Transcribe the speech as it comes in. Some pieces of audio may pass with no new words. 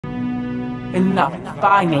Enough,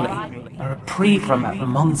 finally. A reprieve from that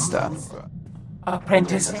monster.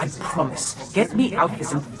 Apprentice, I promise. Get me out of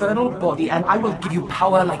this infernal body and I will give you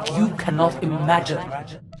power like you cannot imagine.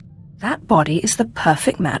 That body is the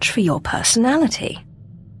perfect match for your personality.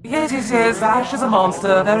 Yes. Zash is a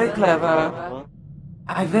monster, very clever.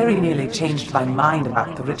 I very nearly changed my mind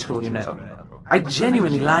about the ritual, you know. I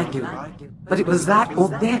genuinely like you. But it was that or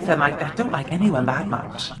death, and I don't like anyone that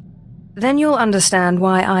much. Then you'll understand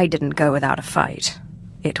why I didn't go without a fight.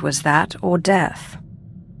 It was that or death.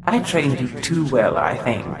 I trained you too well, I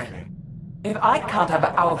think. If I can't have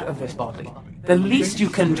her out of this body, the least you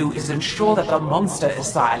can do is ensure that the monster is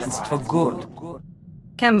silenced for good.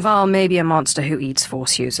 Kemval may be a monster who eats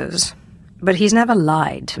Force users, but he's never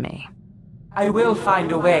lied to me. I will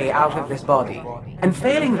find a way out of this body, and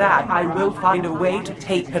failing that, I will find a way to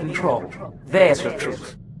take control. There's the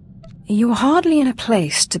truth. You're hardly in a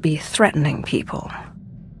place to be threatening people.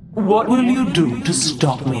 What will you do to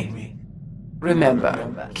stop me?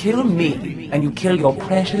 Remember, kill me, and you kill your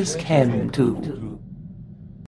precious Kem, too.